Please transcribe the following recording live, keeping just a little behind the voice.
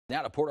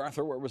Now to Port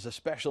Arthur, where it was a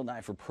special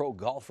night for pro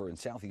golfer and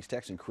Southeast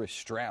Texan Chris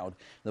Stroud.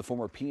 The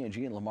former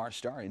PGA and Lamar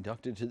star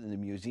inducted to the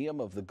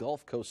Museum of the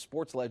Gulf Coast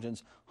Sports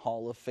Legends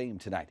Hall of Fame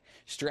tonight.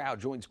 Stroud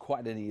joins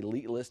quite an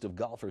elite list of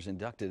golfers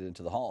inducted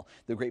into the Hall.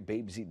 The great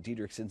Babe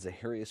Didrikson,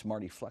 Zaharias,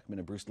 Marty Fleckman,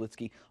 and Bruce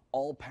Litsky,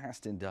 all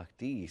past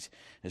inductees.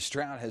 And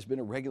Stroud has been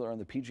a regular on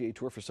the PGA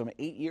Tour for some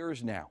 8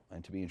 years now,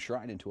 and to be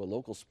enshrined into a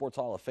local sports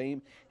Hall of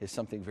Fame is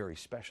something very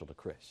special to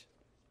Chris.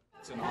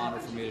 It's an honor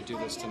for me to do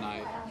this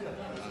tonight.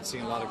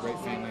 Seeing a lot of great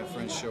family and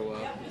friends show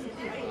up.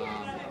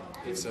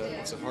 It's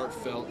a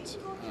heartfelt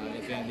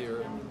event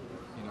here.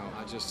 You know,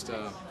 I just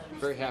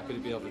very happy to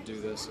be able to do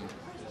this, and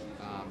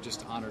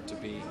just honored to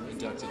be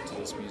inducted to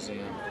this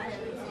museum.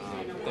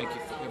 Thank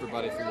you for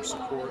everybody for your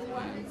support,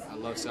 and I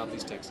love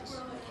Southeast Texas.